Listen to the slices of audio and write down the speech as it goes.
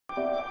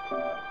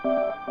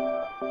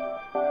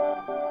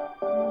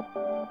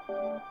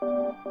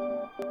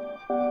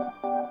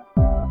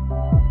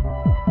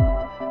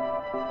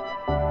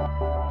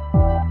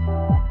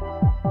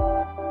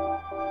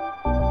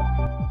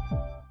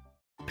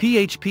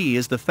PHP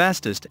is the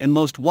fastest and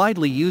most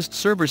widely used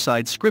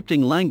server-side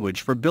scripting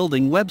language for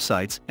building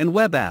websites and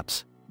web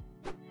apps.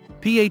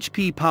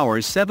 PHP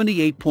powers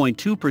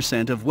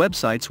 78.2% of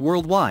websites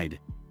worldwide.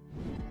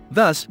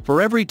 Thus,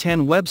 for every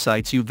 10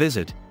 websites you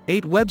visit,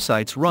 8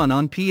 websites run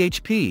on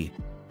PHP.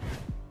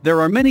 There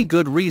are many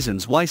good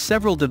reasons why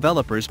several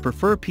developers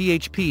prefer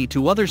PHP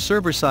to other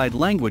server-side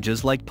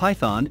languages like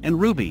Python and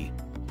Ruby.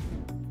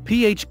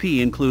 PHP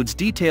includes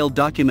detailed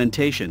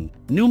documentation,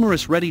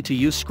 numerous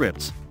ready-to-use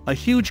scripts, a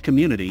huge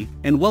community,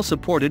 and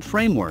well-supported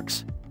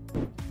frameworks.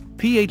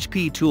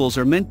 PHP tools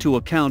are meant to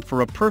account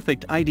for a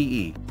perfect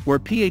IDE, where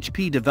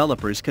PHP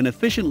developers can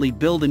efficiently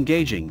build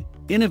engaging,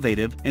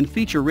 innovative, and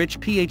feature-rich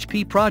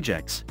PHP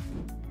projects.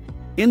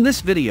 In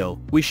this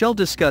video, we shall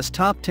discuss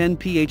top 10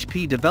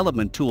 PHP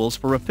development tools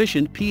for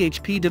efficient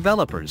PHP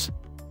developers.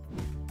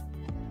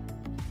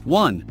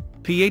 1.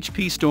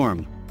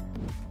 PHPStorm.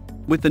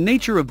 With the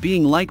nature of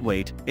being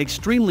lightweight,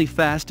 extremely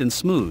fast and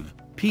smooth,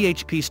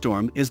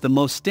 PHPStorm is the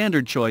most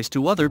standard choice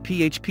to other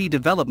PHP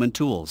development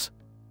tools.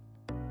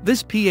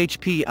 This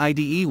PHP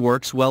IDE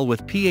works well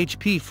with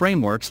PHP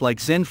frameworks like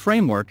Zen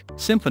Framework,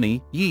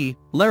 Symfony, Yi,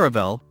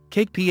 Laravel,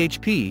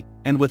 CakePHP,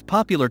 and with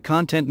popular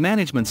content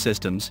management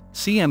systems,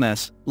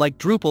 CMS, like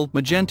Drupal,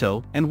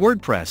 Magento, and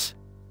WordPress.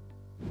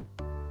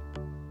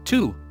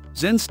 2.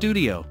 Zen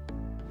Studio.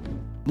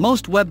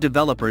 Most web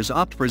developers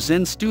opt for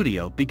Zen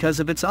Studio because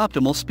of its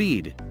optimal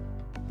speed.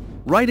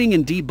 Writing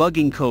and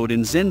debugging code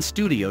in Zen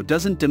Studio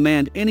doesn't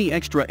demand any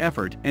extra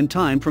effort and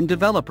time from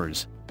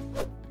developers.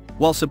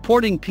 While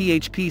supporting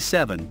PHP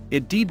 7,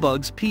 it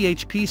debugs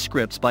PHP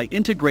scripts by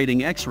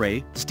integrating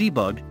X-Ray,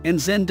 Sdebug, and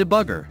Zen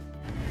Debugger.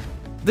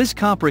 This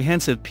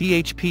comprehensive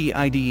PHP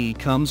IDE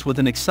comes with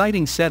an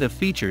exciting set of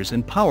features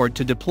and powered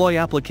to deploy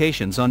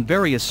applications on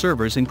various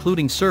servers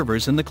including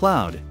servers in the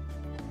cloud.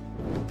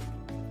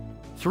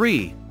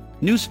 3.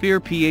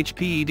 Sphere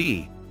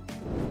PHPD.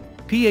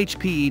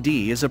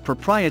 PHPD is a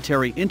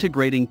proprietary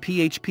integrating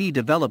PHP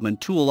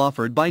development tool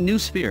offered by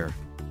Sphere.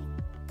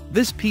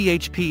 This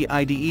PHP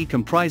IDE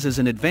comprises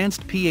an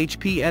advanced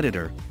PHP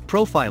editor,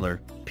 profiler,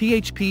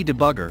 PHP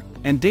debugger,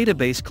 and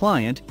database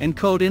client and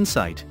code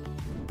insight.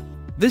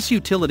 This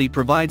utility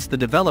provides the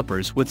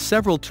developers with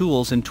several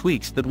tools and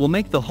tweaks that will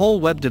make the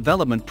whole web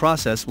development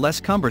process less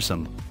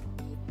cumbersome.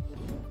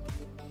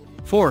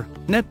 4.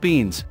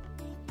 Netbeans.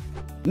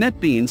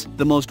 Netbeans,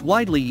 the most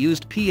widely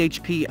used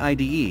PHP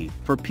IDE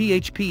for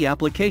PHP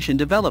application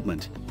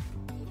development.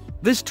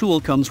 This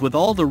tool comes with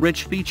all the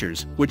rich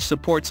features, which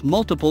supports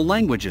multiple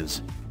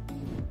languages.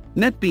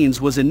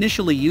 Netbeans was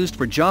initially used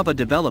for Java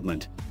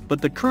development,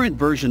 but the current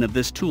version of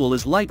this tool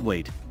is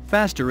lightweight,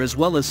 faster as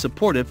well as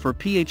supportive for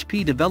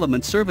PHP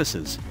development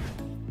services.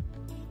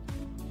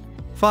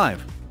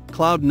 5.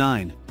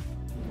 Cloudnine.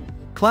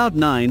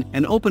 Cloudnine,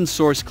 an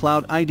open-source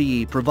cloud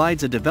IDE,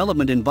 provides a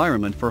development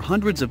environment for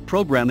hundreds of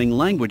programming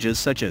languages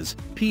such as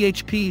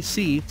PHP,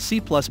 C, C++,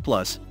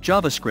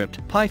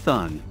 JavaScript,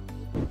 Python.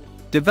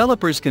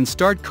 Developers can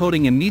start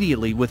coding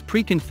immediately with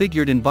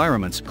pre-configured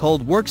environments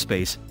called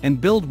Workspace and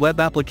build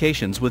web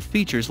applications with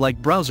features like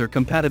browser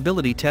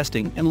compatibility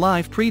testing and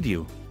live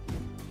preview.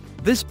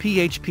 This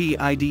PHP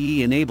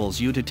IDE enables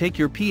you to take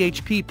your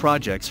PHP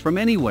projects from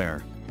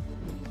anywhere.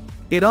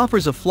 It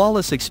offers a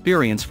flawless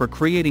experience for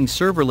creating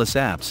serverless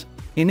apps,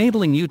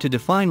 enabling you to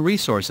define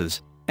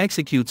resources,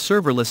 execute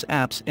serverless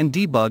apps and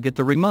debug at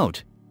the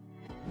remote.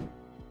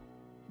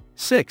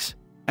 6.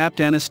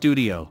 Aptana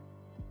Studio.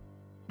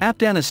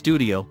 Aptana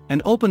Studio,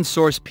 an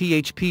open-source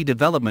PHP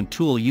development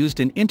tool used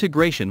in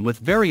integration with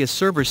various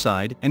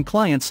server-side and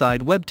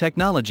client-side web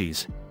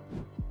technologies.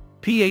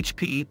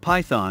 PHP,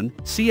 Python,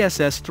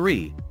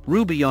 CSS3,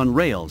 Ruby on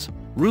Rails,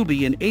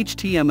 Ruby and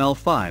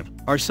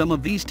HTML5 are some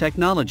of these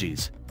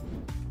technologies.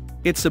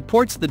 It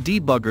supports the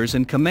debuggers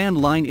and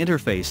command line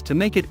interface to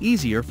make it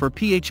easier for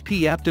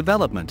PHP app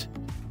development.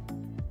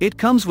 It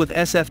comes with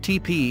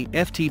SFTP,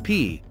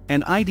 FTP,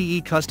 and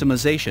IDE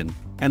customization,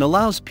 and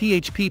allows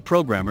PHP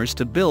programmers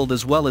to build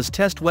as well as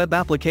test web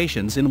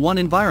applications in one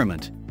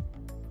environment.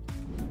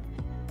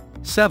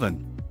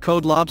 7.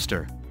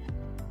 Lobster.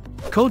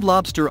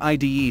 Lobster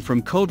IDE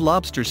from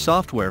Lobster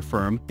software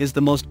firm is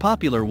the most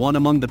popular one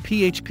among the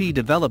PHP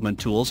development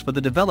tools for the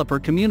developer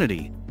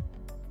community.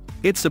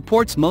 It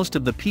supports most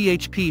of the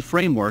PHP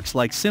frameworks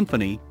like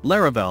Symfony,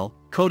 Laravel,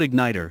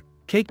 CodeIgniter,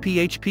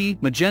 CakePHP,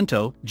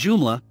 Magento,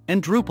 Joomla,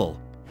 and Drupal.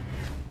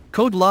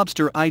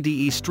 Lobster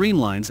IDE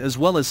streamlines as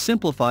well as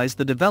simplifies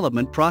the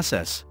development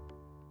process.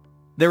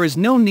 There is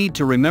no need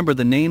to remember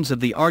the names of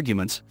the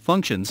arguments,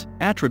 functions,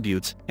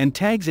 attributes, and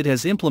tags. It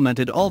has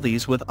implemented all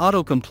these with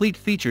autocomplete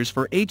features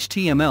for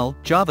HTML,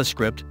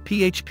 JavaScript,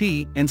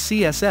 PHP, and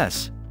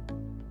CSS.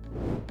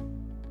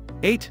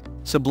 8.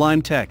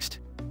 Sublime Text.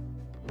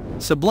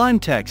 Sublime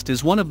Text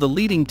is one of the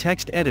leading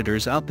text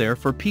editors out there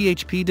for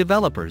PHP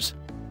developers.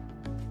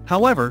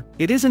 However,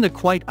 it isn't a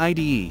quite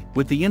IDE.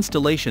 With the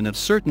installation of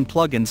certain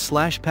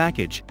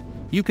plugins/package,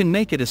 you can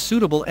make it a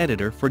suitable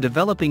editor for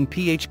developing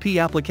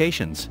PHP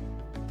applications.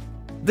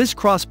 This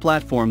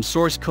cross-platform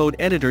source code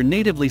editor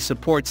natively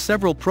supports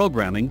several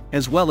programming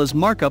as well as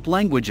markup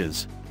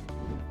languages.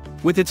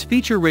 With its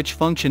feature-rich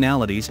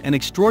functionalities and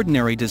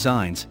extraordinary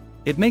designs,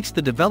 it makes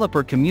the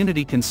developer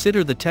community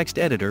consider the text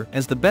editor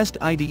as the best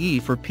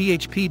IDE for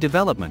PHP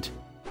development.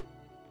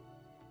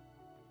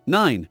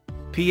 9.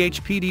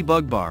 PHPD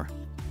Bugbar.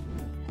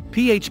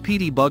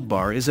 PHPD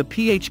Bugbar is a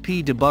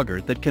PHP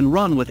debugger that can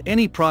run with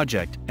any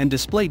project and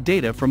display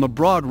data from a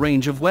broad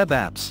range of web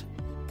apps.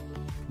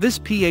 This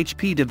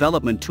PHP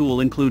development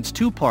tool includes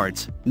two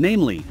parts,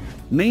 namely,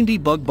 main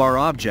debugbar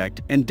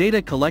object and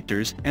data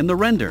collectors and the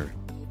render.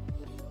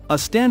 A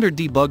standard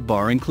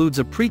debugbar includes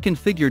a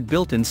pre-configured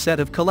built-in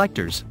set of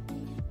collectors.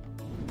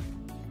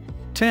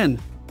 10.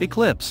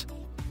 Eclipse.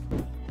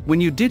 When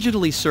you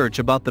digitally search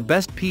about the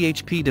best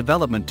PHP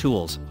development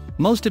tools,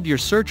 most of your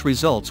search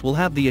results will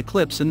have the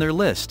Eclipse in their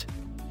list.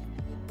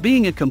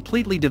 Being a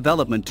completely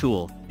development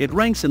tool, it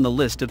ranks in the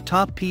list of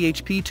top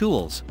PHP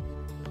tools.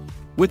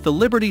 With the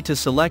liberty to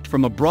select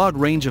from a broad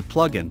range of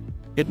plugins,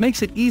 it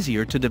makes it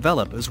easier to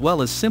develop as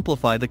well as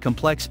simplify the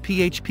complex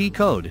PHP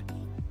code.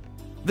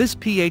 This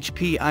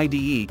PHP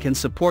IDE can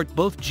support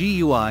both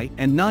GUI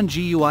and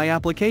non-GUI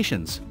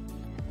applications.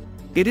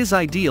 It is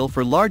ideal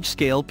for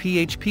large-scale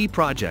PHP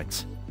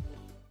projects.